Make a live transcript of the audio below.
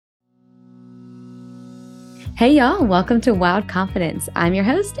Hey y'all, welcome to Wild Confidence. I'm your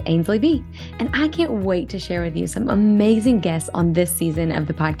host, Ainsley B, and I can't wait to share with you some amazing guests on this season of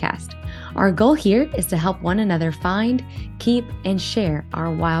the podcast. Our goal here is to help one another find, keep, and share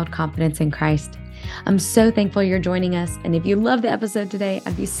our wild confidence in Christ. I'm so thankful you're joining us, and if you love the episode today,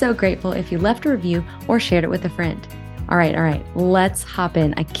 I'd be so grateful if you left a review or shared it with a friend. All right, let's hop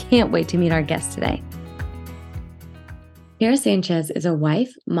in. I can't wait to meet our guest today. Kera Sanchez is a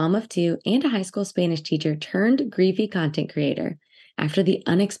wife, mom of two, and a high school Spanish teacher turned griefy content creator. After the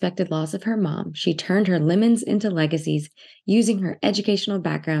unexpected loss of her mom, she turned her lemons into legacies, using her educational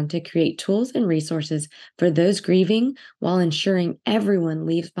background to create tools and resources for those grieving while ensuring everyone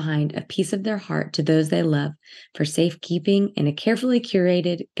leaves behind a piece of their heart to those they love for safekeeping in a carefully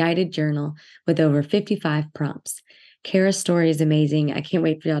curated, guided journal with over 55 prompts. Kera's story is amazing. I can't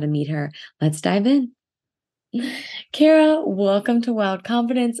wait for y'all to meet her. Let's dive in. Kera, welcome to Wild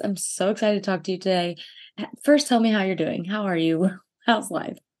Confidence. I'm so excited to talk to you today. First, tell me how you're doing. How are you? How's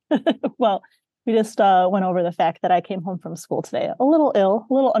life? Well, we just went over the fact that I came home from school today a little ill,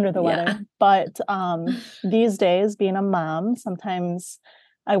 a little under the weather. But these days, being a mom, sometimes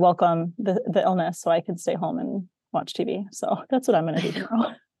I welcome the illness so I can stay home and watch TV. So that's what I'm going to do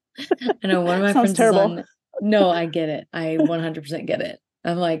tomorrow. I know one of my Sounds friends terrible. is on. No, I get it. I 100% get it.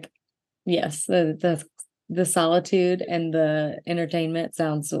 I'm like, yes, the solitude and the entertainment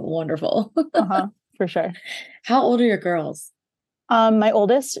sounds wonderful. For sure. How old are your girls? My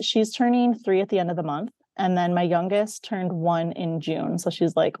oldest, she's turning 3 at the end of the month. And then my youngest turned 1 in June. So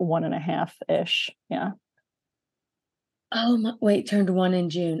she's like 1.5-ish. Yeah. Oh, wait, turned 1 in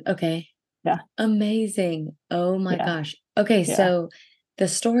June. Okay. Yeah. Amazing. Oh my gosh. Okay, Yeah. so the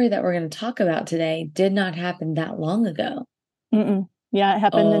story that we're going to talk about today did not happen that long ago. Mm-mm. Yeah, it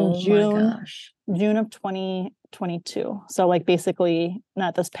happened in June of 2022. So like basically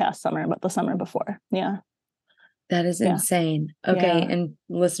not this past summer, but the summer before. Yeah. That is insane. Okay, and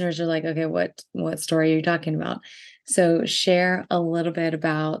listeners are like, okay, what story are you talking about? So share a little bit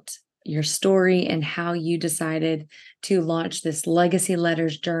about your story and how you decided to launch this Legacy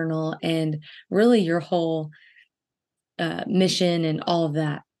Letters journal and really your whole mission and all of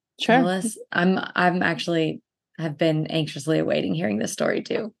that. Sure. Tell us. I'm actually have been anxiously awaiting hearing this story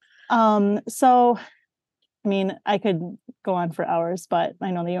too. So I mean, I could go on for hours, but I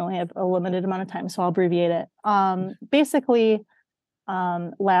know that you only have a limited amount of time, so I'll abbreviate it. Basically,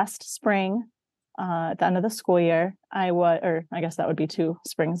 last spring, at the end of the school year, or I guess that would be 2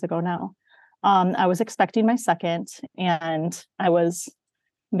 springs ago now. I was expecting my second, and I was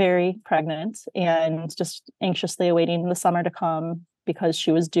very pregnant and just anxiously awaiting the summer to come because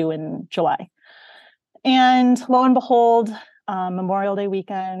she was due in July. And lo and behold, Memorial Day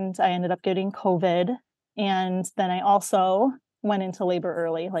weekend, I ended up getting COVID. And then I also went into labor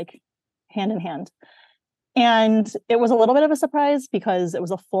early, like hand in hand. And it was a little bit of a surprise because it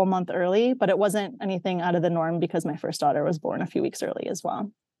was a full month early, but it wasn't anything out of the norm because my first daughter was born a few weeks early as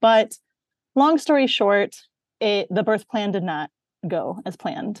well. But long story short, the birth plan did not go as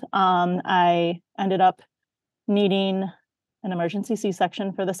planned. I ended up needing an emergency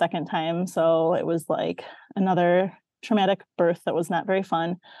C-section for the second time. So it was like another traumatic birth that was not very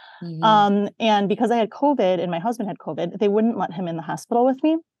fun. Mm-hmm. And because I had COVID and my husband had COVID, they wouldn't let him in the hospital with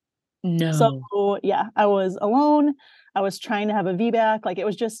me. No. So yeah, I was alone. I was trying to have a VBAC. Like it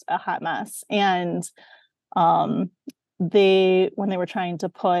was just a hot mess. And when they were trying to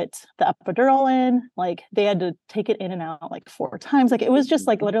put the epidural in, like they had to take it in and out like 4 times. Like it was just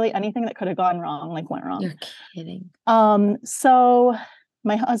like literally anything that could have gone wrong, like went wrong. You're kidding. So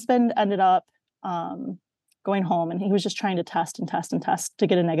my husband ended up going home, and he was just trying to test to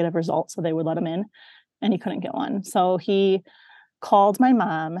get a negative result so they would let him in, and he couldn't get one. So he called my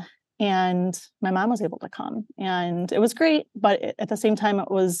mom, and my mom was able to come, and it was great. But at the same time, it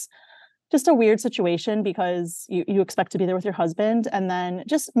was just a weird situation because you expect to be there with your husband. And then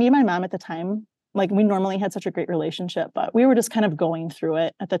just me and my mom at the time, like we normally had such a great relationship, but we were just kind of going through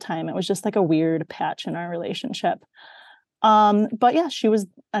it at the time. It was just like a weird patch in our relationship. But yeah, she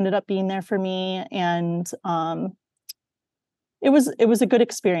ended up being there for me. And it was a good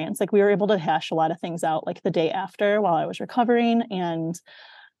experience. Like we were able to hash a lot of things out like the day after while I was recovering. And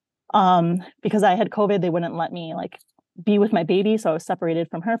because I had COVID, they wouldn't let me like be with my baby. So I was separated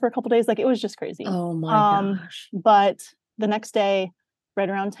from her for a couple of days. Like it was just crazy. Oh my gosh. But the next day, right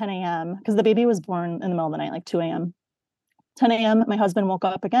around 10 a.m., because the baby was born in the middle of the night, like 2 a.m., 10 a.m., my husband woke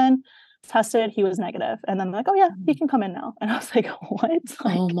up again, tested, he was negative. And then I'm like, oh yeah, he can come in now. And I was like, what?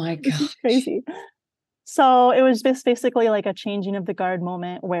 Like, oh my God. This is crazy. So it was just basically like a changing of the guard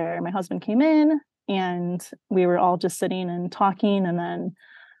moment where my husband came in and we were all just sitting and talking. And then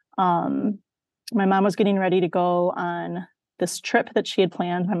my mom was getting ready to go on this trip that she had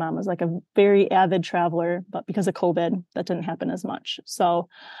planned. My mom was like a very avid traveler, but because of COVID, that didn't happen as much. So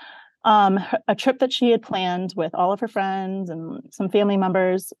a trip that she had planned with all of her friends and some family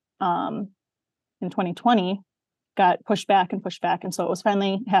members in 2020 got pushed back and pushed back. And so it was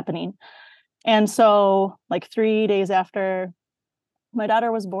finally happening. And so like 3 days after my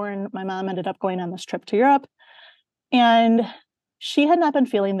daughter was born, my mom ended up going on this trip to Europe. And she had not been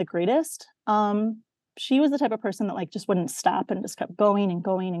feeling the greatest. She was the type of person that like just wouldn't stop and just kept going and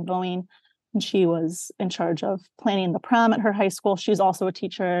going and going. And she was in charge of planning the prom at her high school. She's also a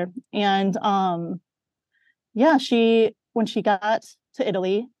teacher. And yeah, when she got to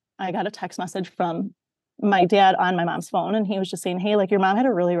Italy, I got a text message from my dad on my mom's phone. And he was just saying, hey, like your mom had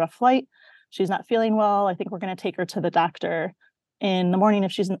a really rough flight. She's not feeling well. I think we're going to take her to the doctor in the morning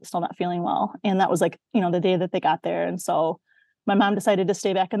if she's still not feeling well. And that was like, the day that they got there. And so my mom decided to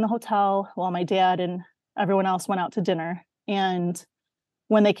stay back in the hotel while my dad and everyone else went out to dinner. And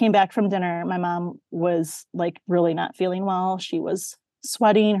when they came back from dinner, my mom was like really not feeling well. She was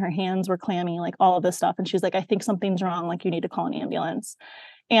sweating, her hands were clammy, like all of this stuff. And she's like, I think something's wrong. Like you need to call an ambulance.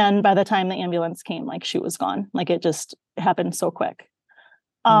 And by the time the ambulance came, like she was gone. Like it just happened so quick.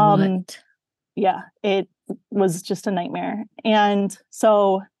 What? Yeah, it was just a nightmare. And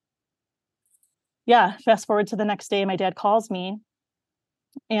so, yeah, fast forward to the next day, my dad calls me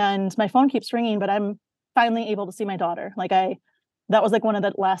and my phone keeps ringing, but I'm finally able to see my daughter. That was like one of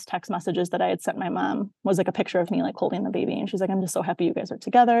the last text messages that I had sent my mom was like a picture of me like holding the baby. And she's like, I'm just so happy you guys are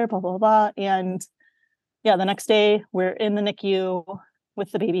together, blah, blah, blah. And yeah, the next day we're in the NICU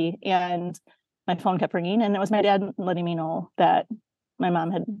with the baby and my phone kept ringing and it was my dad letting me know that my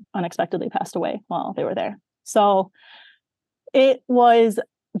mom had unexpectedly passed away while they were there. So it was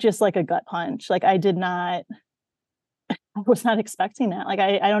just like a gut punch. Like I was not expecting that. Like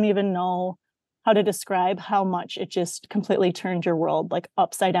I don't even know how to describe how much it just completely turned your world like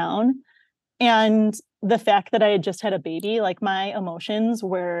upside down. And the fact that I had just had a baby, like my emotions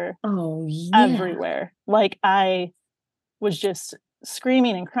were everywhere. Like I was just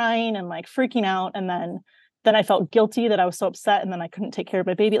screaming and crying and like freaking out. And then I felt guilty that I was so upset and then I couldn't take care of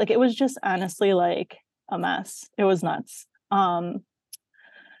my baby. Like it was just honestly like a mess. It was nuts.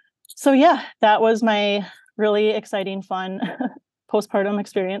 So yeah, that was my really exciting, fun postpartum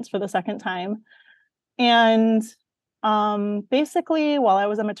experience for the second time. And basically while I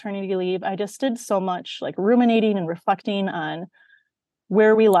was on maternity leave, I just did so much like ruminating and reflecting on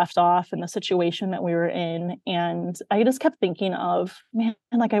where we left off and the situation that we were in. And I just kept thinking of, man,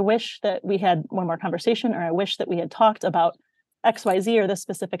 like I wish that we had one more conversation, or I wish that we had talked about XYZ or this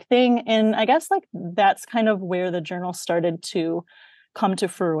specific thing. And I guess like that's kind of where the journal started to come to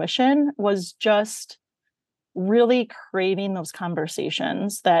fruition, was just really craving those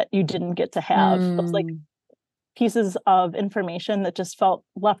conversations that you didn't get to have. Those like pieces of information that just felt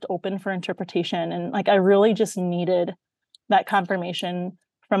left open for interpretation. And like I really just needed that confirmation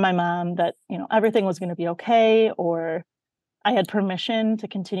from my mom that, everything was going to be okay, or I had permission to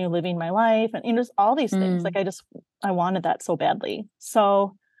continue living my life, and just all these things. Like I wanted that so badly.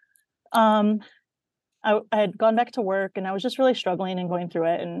 So I had gone back to work and I was just really struggling and going through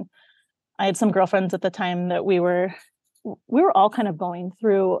it. And I had some girlfriends at the time that we were all kind of going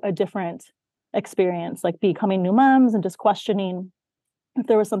through a different experience, like becoming new moms and just questioning if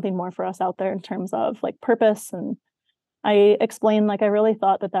there was something more for us out there in terms of like purpose. And I explained like I really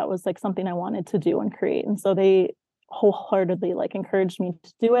thought that was like something I wanted to do and create. And so they wholeheartedly like encouraged me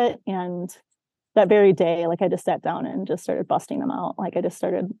to do it. And that very day, like I just sat down and just started busting them out. Like I just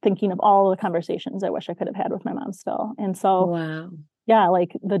started thinking of all the conversations I wish I could have had with my mom still. And so wow. Yeah,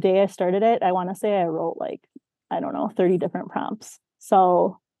 like the day I started it, I want to say I wrote like, I don't know, 30 different prompts.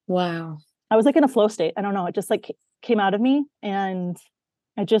 So wow. I was like in a flow state. I don't know. It just like came out of me, and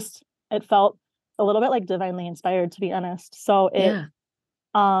it felt a little bit like divinely inspired, to be honest. So it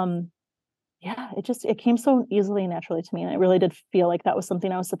came so easily and naturally to me. And it really did feel like that was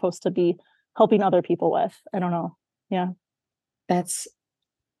something I was supposed to be helping other people with. I don't know. Yeah. That's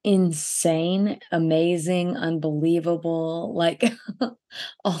insane, amazing, unbelievable. Like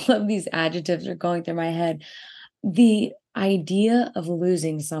all of these adjectives are going through my head. The idea of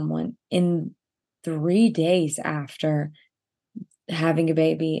losing someone in 3 days after having a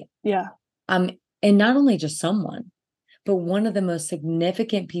baby, Yeah. and not only just someone, but one of the most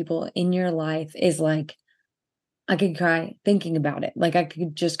significant people in your life is like, I could cry thinking about it. Like I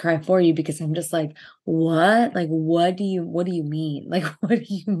could just cry for you because I'm just like, what? Like, what do you mean? Like, what do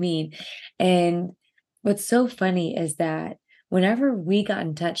you mean? And what's so funny is that whenever we got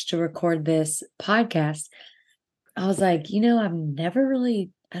in touch to record this podcast, I was like, I've never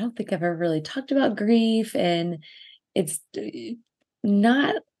really I don't think I've ever really talked about grief, and it's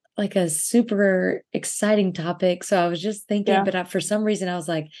not like a super exciting topic. So I was just thinking, Yeah. but for some reason I was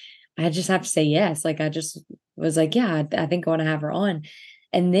like, I just have to say yes. Like I just was like, yeah, I think I want to have her on.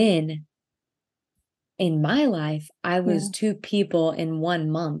 And then in my life, I lose Yeah. two people in 1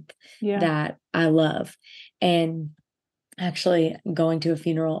 month Yeah. that I love. And actually going to a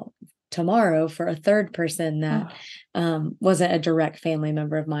funeral tomorrow for a third person that Oh, wasn't a direct family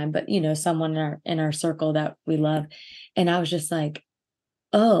member of mine, but someone in our circle that we love. And I was just like,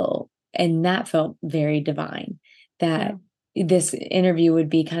 oh, and that felt very divine yeah. that this interview would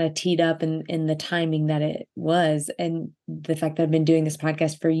be kind of teed up in the timing that it was, and the fact that I've been doing this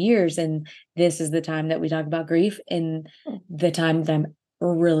podcast for years, and this is the time that we talk about grief, and the time that I'm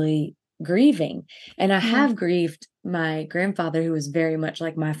really grieving. And I Yeah. have grieved my grandfather, who was very much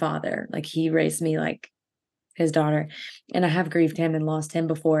like my father. Like he raised me like his daughter, and I have grieved him and lost him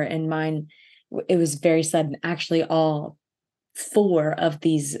before, and mine, it was very sudden. Actually, all four of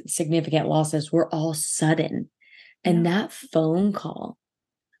these significant losses were all sudden. And Yeah. that phone call,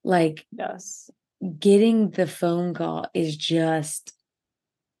 like Yes. getting the phone call is just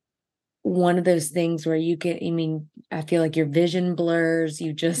one of those things where I mean, I feel like your vision blurs.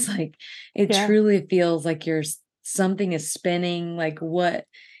 You just like, it Yeah. truly feels like something is spinning, like what?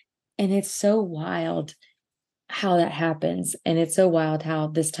 And it's so wild how that happens. And it's so wild how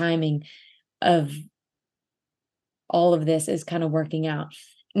this timing of all of this is kind of working out.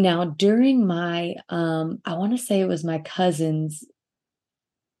 Now, during my, I want to say it was my cousin's,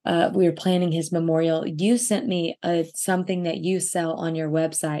 we were planning his memorial. You sent me something that you sell on your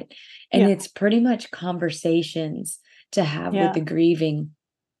website, and Yeah. it's pretty much conversations to have with Yeah. the grieving,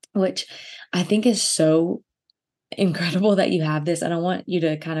 which I think is so incredible that you have this. And I want you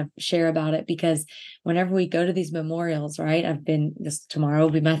to kind of share about it, because whenever we go to these memorials, right? This tomorrow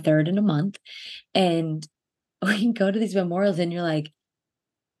will be my third in a month, and we can go to these memorials, and you're like,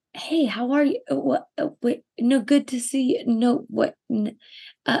 "Hey, how are you? What? Wait, no, good to see you. No, what?" And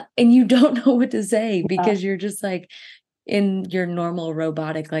you don't know what to say, Yeah. because you're just like in your normal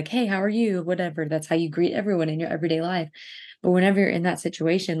robotic, like, "Hey, how are you?" Whatever. That's how you greet everyone in your everyday life. But whenever you're in that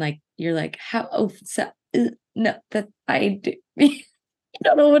situation, like you're like, "How? Oh, no, that I do." You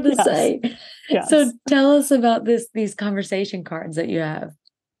don't know what to Yes. say. So Yes. tell us about these conversation cards that you have.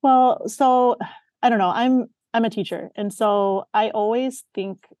 Well, so I don't know. I'm a teacher, and so I always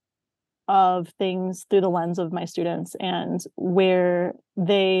think of things through the lens of my students and where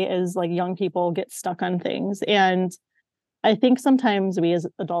they, as like young people, get stuck on things. And I think sometimes we as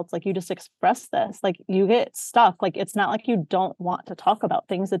adults, like you just express this, like you get stuck. Like it's not like you don't want to talk about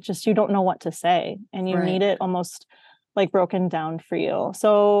things. It's just you don't know what to say and you need Right. it almost like broken down for you.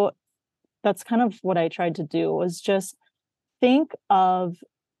 So that's kind of what I tried to do, was just think of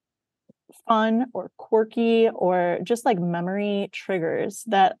fun or quirky or just like memory triggers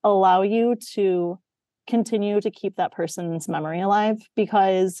that allow you to continue to keep that person's memory alive.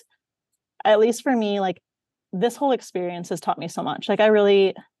 Because at least for me, like this whole experience has taught me so much. Like I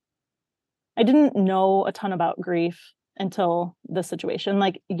didn't know a ton about grief until this situation.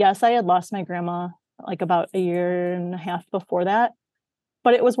 Like, yes, I had lost my grandma like about a year and a half before that.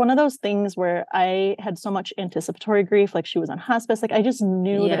 But it was one of those things where I had so much anticipatory grief. Like she was on hospice. Like I just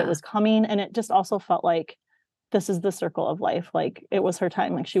knew that it Yeah. was coming. And it just also felt like this is the circle of life. Like it was her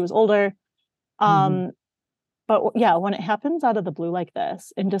time. Like she was older. Mhm. Um, but yeah, when it happens out of the blue like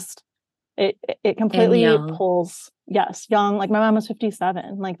this, and just it And completely young. pulls, yes, young. Like my mom was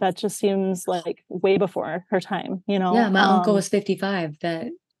 57. Like that just seems like way before her time, you Yeah, know? my uncle was 55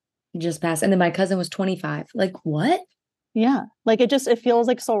 that just passed, and then my cousin was 25. Like, what? Yeah. Like it feels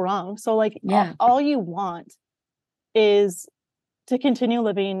like so wrong. So like Yeah. all you want is to continue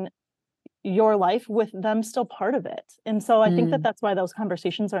living your life with them still part of it. And so I think that Mm, that's why those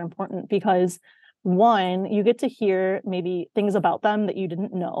conversations are important, because one, you get to hear maybe things about them that you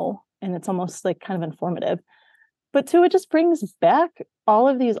didn't know, and it's almost like kind of informative. But two, it just brings back all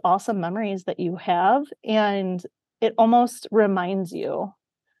of these awesome memories that you have. And it almost reminds you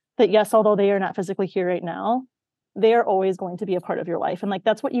that, yes, although they are not physically here right now, they are always going to be a part of your life. And like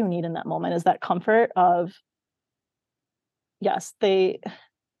that's what you need in that moment, is that comfort of, yes,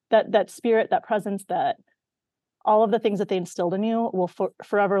 that spirit, that presence, that all of the things that they instilled in you will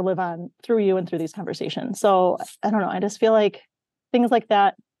forever live on through you and through these conversations. So I don't know. I just feel like things like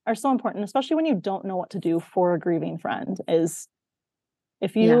that are so important, especially when you don't know what to do for a grieving friend. Is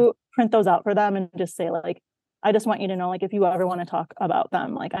if yeah. you print those out for them and just say like, I just want you to know, like, if you ever want to talk about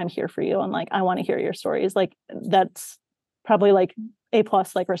them, like I'm here for you. And like, I want to hear your stories. Like that's probably like a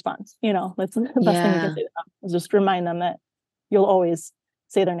plus like response, you know, that's the best thing you can Yeah. say to them, is just remind them that you'll always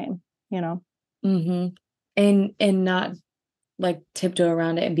say their name, you know? Mm-hmm. And not like tiptoe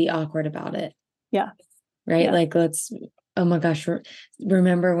around it and be awkward about it. Yeah. Right. Yeah. Like oh my gosh,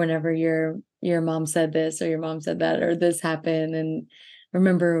 remember whenever your mom said this or your mom said that or this happened, and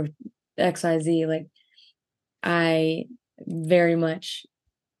remember XYZ. Like I very much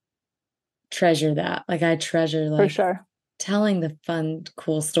treasure that. Like I treasure For like sure. telling the fun,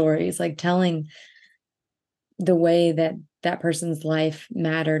 cool stories, like telling the way that that person's life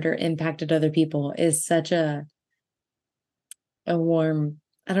mattered or impacted other people is such a warm,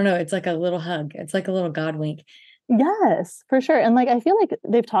 I don't know, it's like a little hug. It's like a little God wink. Yes, for sure. And like, I feel like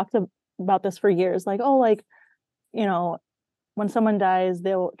they've talked about this for years. Like, oh, like, you know, when someone dies,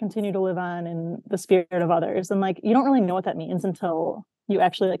 they'll continue to live on in the spirit of others. And like, you don't really know what that means until you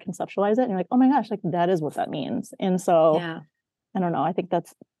actually like conceptualize it. And you're like, oh my gosh, like that is what that means. And so Yeah, I don't know. I think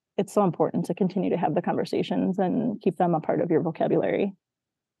it's so important to continue to have the conversations and keep them a part of your vocabulary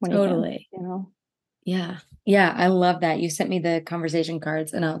when you can, totally. you know? Yeah. Yeah, I love that. You sent me the conversation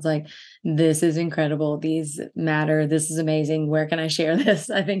cards and I was like, this is incredible. These matter. This is amazing. Where can I share this?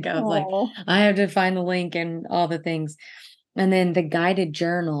 I think I was like, Oh, I have to find the link and all the things. And then the guided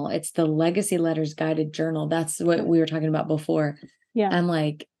journal, it's the Legacy Letters guided journal. That's what we were talking about before. yeah. I'm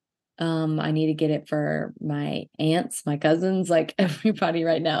like, I need to get it for my aunts, my cousins, like everybody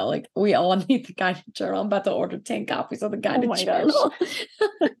right now. Like we all need the guided journal. I'm about to order 10 copies of the Oh guided my gosh. journal.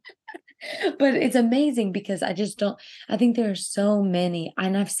 But it's amazing because I just don't, I think there are so many,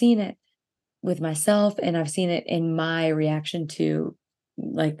 and I've seen it with myself and I've seen it in my reaction to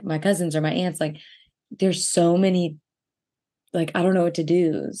like my cousins or my aunts. Like there's so many, like, I don't know what to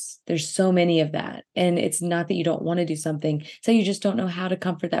do. There's so many of that. And it's not that you don't want to do something. So you just don't know how to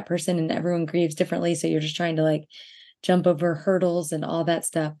comfort that person and everyone grieves differently. So you're just trying to like jump over hurdles and all that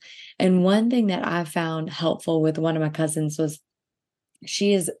stuff. And one thing that I found helpful with one of my cousins was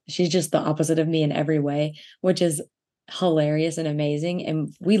she's just the opposite of me in every way, which is hilarious and amazing.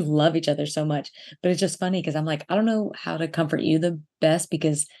 And we love each other so much. But it's just funny because I'm like, I don't know how to comfort you the best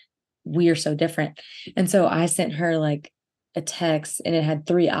because we are so different. And so I sent her like a text and it had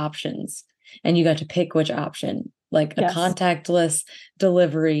three options. And you got to pick which option, like a Yes. contactless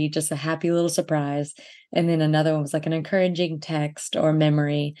delivery, just a happy little surprise. And then another one was like an encouraging text or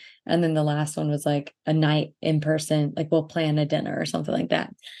memory. And then the last one was like a night in person, like we'll plan a dinner or something like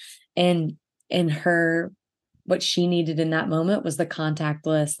that. And in her, what she needed in that moment was the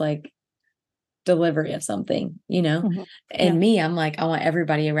contactless, like delivery of something, you know? Mhm. Yeah. And me, I'm like, I want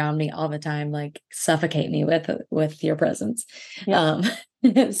everybody around me all the time, like suffocate me with your presence. Yep.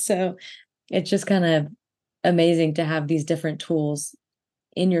 Um, so it's just kind of amazing to have these different tools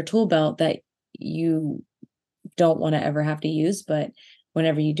in your tool belt that you don't want to ever have to use, but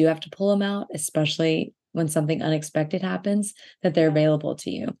whenever you do have to pull them out, especially when something unexpected happens, that they're Yeah. available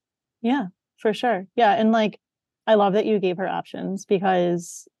to you. Yeah, for sure. Yeah. And like, I love that you gave her options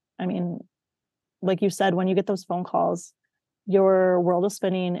because, I mean, like you said, when you get those phone calls, your world is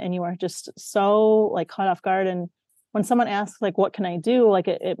spinning and you are just so like caught off guard. And when someone asks, like, what can I do? Like,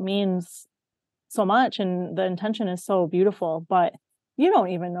 it means so much. And the intention is so beautiful, but you don't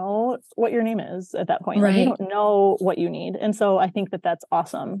even know what your name is at that point. Like, you Right. don't know what you need. And so I think that that's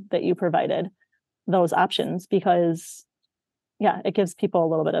awesome that you provided those options because yeah, it gives people a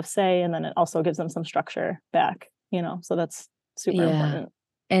little bit of say and then it also gives them some structure back, you know, so that's super Yeah. important.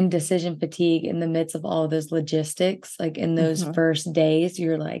 And decision fatigue in the midst of all of those logistics, like in those Mhm. first days,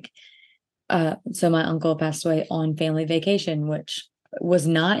 you're like, so my uncle passed away on family vacation, which was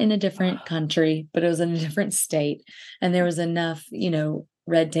not in a different country, but it was in a different state. And there was enough,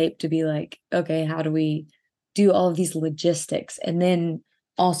 red tape to be like, okay, how do we do all of these logistics and then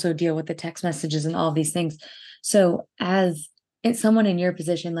also deal with the text messages and all of these things? So as it's someone in your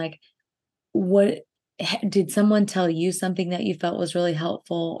position, like what did someone tell you something that you felt was really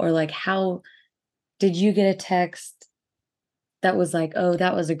helpful? Or like how did you get a text that was like, oh,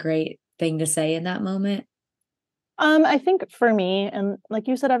 that was a great thing to say in that moment? I think for me, and like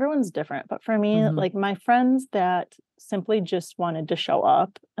you said, everyone's different, but for me, Mhm. like my friends that simply just wanted to show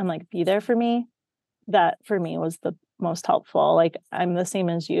up and like be there for me, that for me was the most helpful. Like I'm the same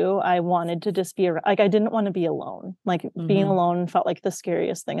as you. I wanted to just be like I didn't want to be alone. Like being Mhm. alone felt like the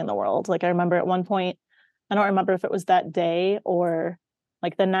scariest thing in the world. Like I remember at one point, I don't remember if it was that day or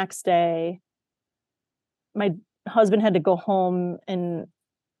like the next day, my husband had to go home and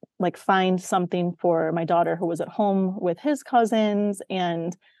like find something for my daughter who was at home with his cousins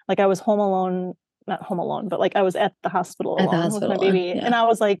and like I was home alone, not home alone, but like I was at the hospital At the alone with my hospital, baby yeah. and I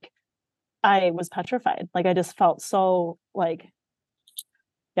was like I was petrified. Like I just felt so like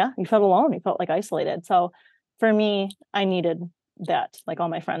yeah, you felt alone, you felt like isolated. So for me, I needed that, like all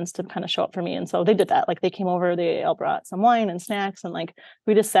my friends to kind of show up for me. And so they did that. Like they came over, they all brought some wine and snacks, and like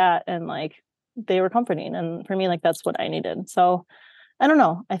we just sat and like they were comforting. And for me, like that's what I needed. So I don't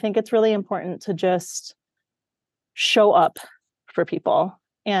know. I think it's really important to just show up for people.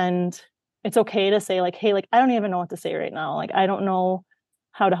 And it's okay to say like, hey, like I don't even know what to say right now. Like I don't know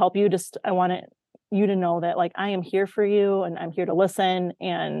how to help you. Just I want you to know that like I am here for you and I'm here to listen.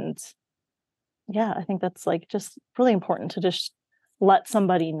 And yeah, I think that's like just really important to just let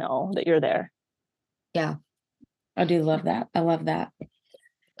somebody know that you're there. Yeah, I do love that. I love that.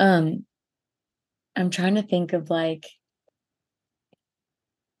 Um, I'm trying to think of like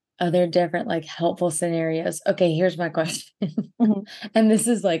other different like helpful scenarios. Okay, here's my question. Mhm. And this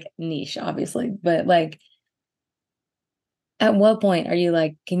is like niche, obviously, but like at what point are you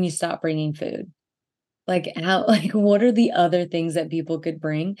like, can you stop bringing food? Like how like what are the other things that people could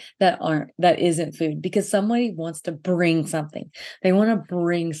bring that isn't food? Because somebody wants to bring something. They want to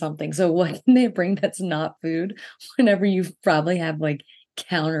bring something. So what can they bring that's not food whenever you probably have like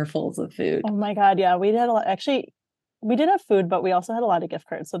counterfuls of food? Oh my God. Yeah. We did a lot. Actually, we did have food, but we also had a lot of gift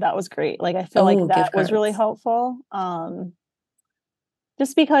cards. So that was great. Like I feel like Oh, gift that was really cards. helpful.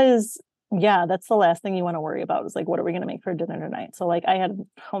 Just because, yeah, that's the last thing you want to worry about is like, what are we going to make for dinner tonight? So like I had,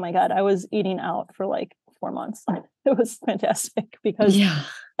 oh my God, I was eating out for like 4 months. It was fantastic because Yeah.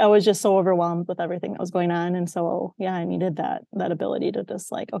 I was just so overwhelmed with everything that was going on. And so yeah, I needed that ability to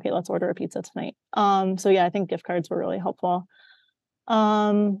just like, okay, let's order a pizza tonight. So yeah, I think gift cards were really helpful.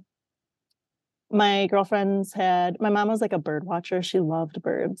 Um, my girlfriends had my mom was like a bird watcher. She loved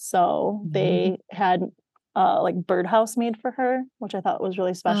birds. So Mhm. they had like birdhouse made for her, which I thought was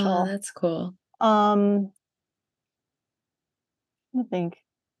really Oh, special. that's cool. Um, I think,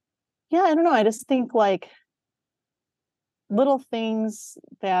 yeah, I don't know. I just think like little things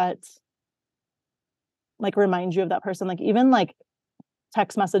that like remind you of that person, like even like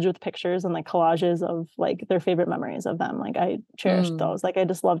text message with pictures and like collages of like their favorite memories of them. Like I cherished Mm. those. Like I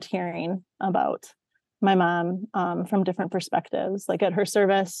just loved hearing about my mom from different perspectives. Like at her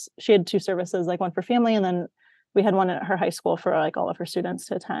service, she had two services, like one for family, and then we had one at her high school for like all of her students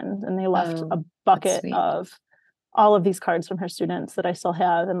to attend. And they left a Oh, that's bucket sweet. of all of these cards from her students that I still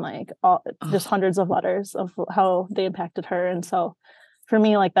have, and like all just Oh, hundreds of letters of how they impacted her. And so for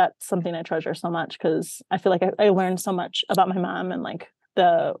me, like that's something I treasure so much because I feel like I learned so much about my mom and like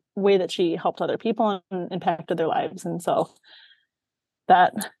the way that she helped other people and impacted their lives. And so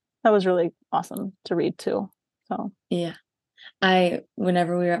that that was really awesome to read too. So yeah.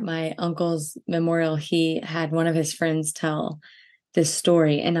 Whenever we were at my uncle's memorial, he had one of his friends tell this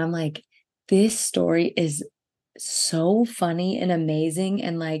story. And I'm like, this story is so funny and amazing.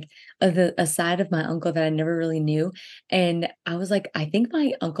 And like a side of my uncle that I never really knew. And I was like, I think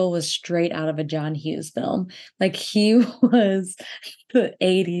my uncle was straight out of a John Hughes film. Like he was the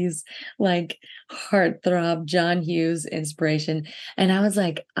 80s, like heartthrob John Hughes inspiration. And I was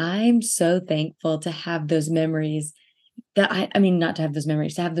like, I'm so thankful to have those memories that I mean, not to have those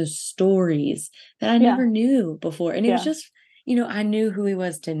memories, to have those stories that I yeah, never knew before. And it was yeah, just, I knew who he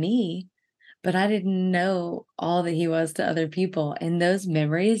was to me, but I didn't know all that he was to other people. And those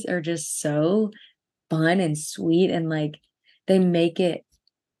memories are just so fun and sweet and like they make it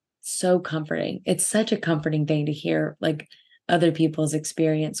so comforting. It's such a comforting thing to hear like other people's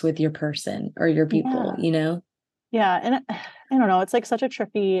experience with your person or your people, yeah, you know? yeah. And I don't know, it's like such a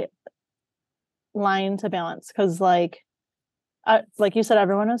tricky line to balance because like you said,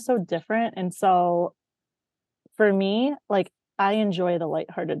 everyone is so different. And so for me, like I enjoy the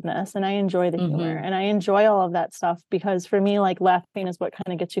lightheartedness and I enjoy the humor Mm-hmm. and I enjoy all of that stuff because for me, like laughing is what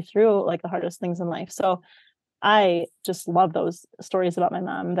kind of gets you through like the hardest things in life. So I just love those stories about my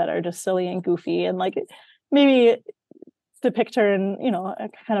mom that are just silly and goofy and like maybe depict her in, a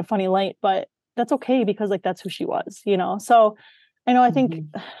kind of funny light, but that's okay because like that's who she was, you know? So I know I think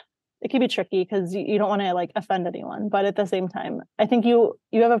Mm-hmm. it can be tricky because you don't want to like offend anyone, but at the same time, I think you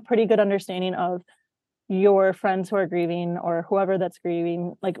have a pretty good understanding of your friends who are grieving or whoever that's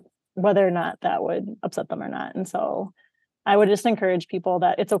grieving, like whether or not that would upset them or not. And so I would just encourage people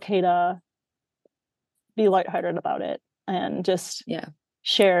that it's okay to be lighthearted about it and just Yeah.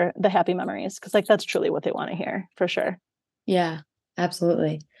 share the happy memories because like that's truly what they want to hear for sure. Yeah,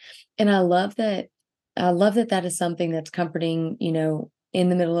 absolutely. And I love that that is something that's comforting, in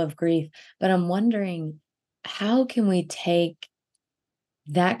the middle of grief. But I'm wondering, how can we take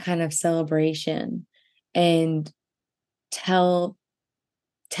that kind of celebration and tell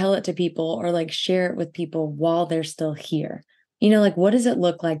tell it to people or like share it with people while they're still here? Like what does it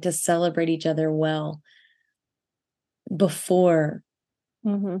look like to celebrate each other well before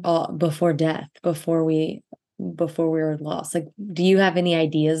Mm-hmm. before death, before we before we were lost? Like, do you have any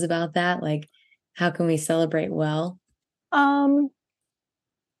ideas about that? Like, how can we celebrate well? Um,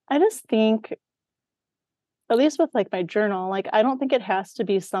 I just think, at least with like my journal, like I don't think it has to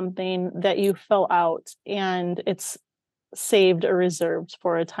be something that you fill out and it's saved or reserved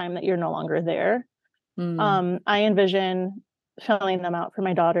for a time that you're no longer there. I envision filling them out for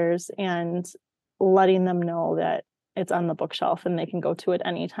my daughters and letting them know that it's on the bookshelf and they can go to it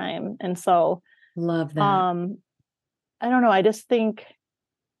anytime. And so, Love that. I don't know. I just think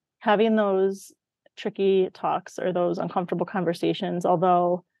having those tricky talks or those uncomfortable conversations,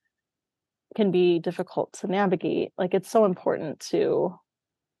 although can be difficult to navigate, like it's so important to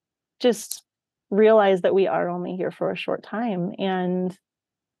just realize that we are only here for a short time and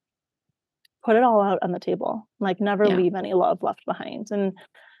put it all out on the table, like never leave any love left behind. And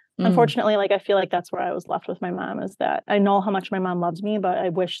unfortunately, like I feel like that's where I was left with my mom, is that I know how much my mom loves me, but I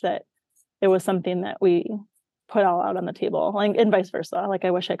wish that it was something that we put all out on the table, like, and vice versa. Like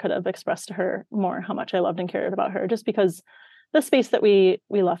I wish I could have expressed to her more how much I loved and cared about her, just because the space that we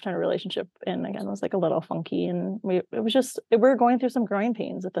left in a relationship in, again, was like a little funky, and we were going through some growing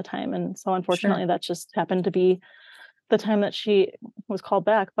pains at the time. And so unfortunately that just happened to be the time that she was called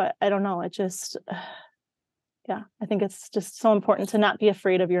back. But I don't know, it just I think it's just so important to not be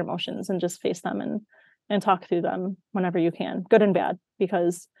afraid of your emotions and just face them and talk through them whenever you can, good and bad,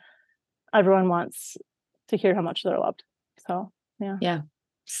 because everyone wants to hear how much they're loved. So yeah,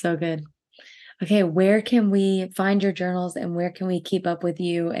 so good. Okay, where can we find your journals and where can we keep up with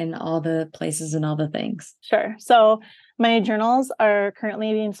you and all the places and all the things? Sure. So my journals are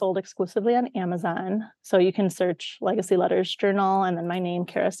currently being sold exclusively on Amazon. So you can search Legacy Letters Journal and then my name,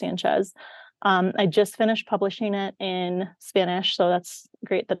 Kera Sanchez. I just finished publishing it in Spanish, so that's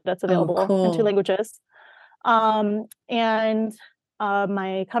great that that's available in 2 languages. And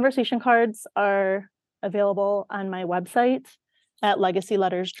my conversation cards are available on my website at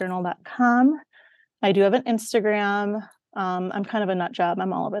legacylettersjournal.com. I do have an Instagram. I'm kind of a nut job.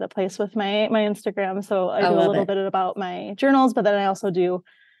 I'm all over the place with my Instagram. So I do a little bit about my journals, but then I also do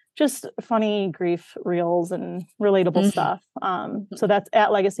just funny grief reels and relatable stuff. So that's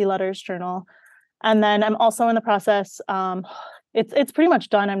at Legacy Letters Journal. And then I'm also in the process. It's pretty much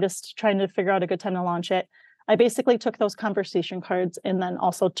done. I'm just trying to figure out a good time to launch it. I basically took those conversation cards and then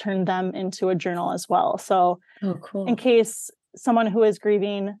also turned them into a journal as well. So in case someone who is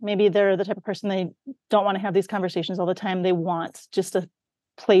grieving, maybe they're the type of person, they don't want to have these conversations all the time. They want just a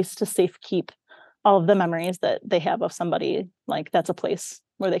place to safe keep all of the memories that they have of somebody. Like that's a place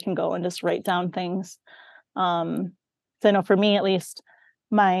where they can go and just write down things. So I know for me, at least,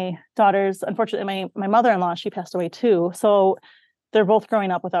 my daughters, unfortunately, my mother-in-law, she passed away too. So they're both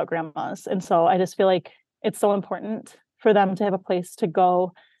growing up without grandmas. And so I just feel like it's so important for them to have a place to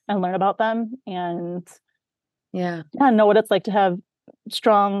go and learn about them and know what it's like to have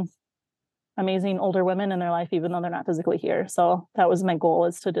strong, amazing older women in their life, even though they're not physically here. So that was my goal,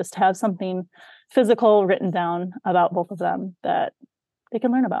 is to just have something physical written down about both of them that they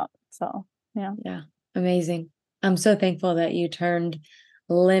can learn about. So, yeah. Amazing. I'm so thankful that you turned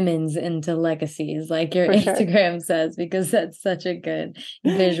lemons into legacies, like your Instagram says, because that's such a good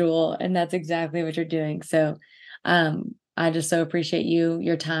visual and that's exactly what you're doing. So, I just so appreciate you,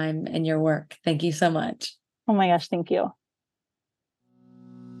 your time and your work. Thank you so much. Oh my gosh. Thank you.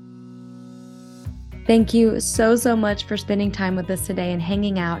 Thank you so much for spending time with us today and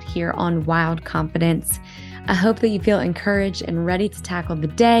hanging out here on Wild Confidence. I hope that you feel encouraged and ready to tackle the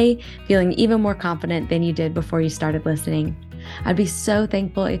day, feeling even more confident than you did before you started listening. I'd be so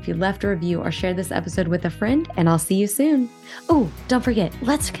thankful if you left a review or shared this episode with a friend, and I'll see you soon. Oh, don't forget,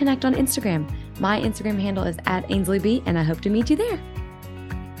 let's connect on Instagram. My Instagram handle is @AinsleyB, and I hope to meet you there.